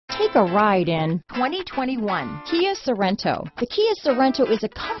Take a ride in 2021 Kia Sorento. The Kia Sorento is a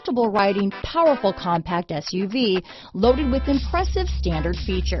comfortable riding, powerful compact SUV loaded with impressive standard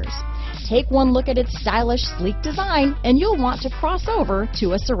features. Take one look at its stylish, sleek design and you'll want to cross over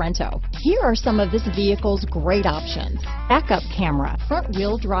to a Sorento. Here are some of this vehicle's great options: backup camera, front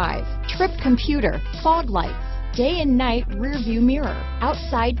wheel drive, trip computer, fog lights, day and night rear view mirror,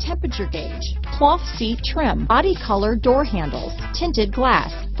 outside temperature gauge, cloth seat trim, body color door handles, tinted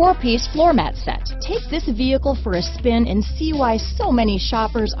glass, 4-piece floor mat set. Take this vehicle for a spin and see why so many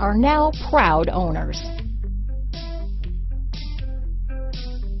shoppers are now proud owners.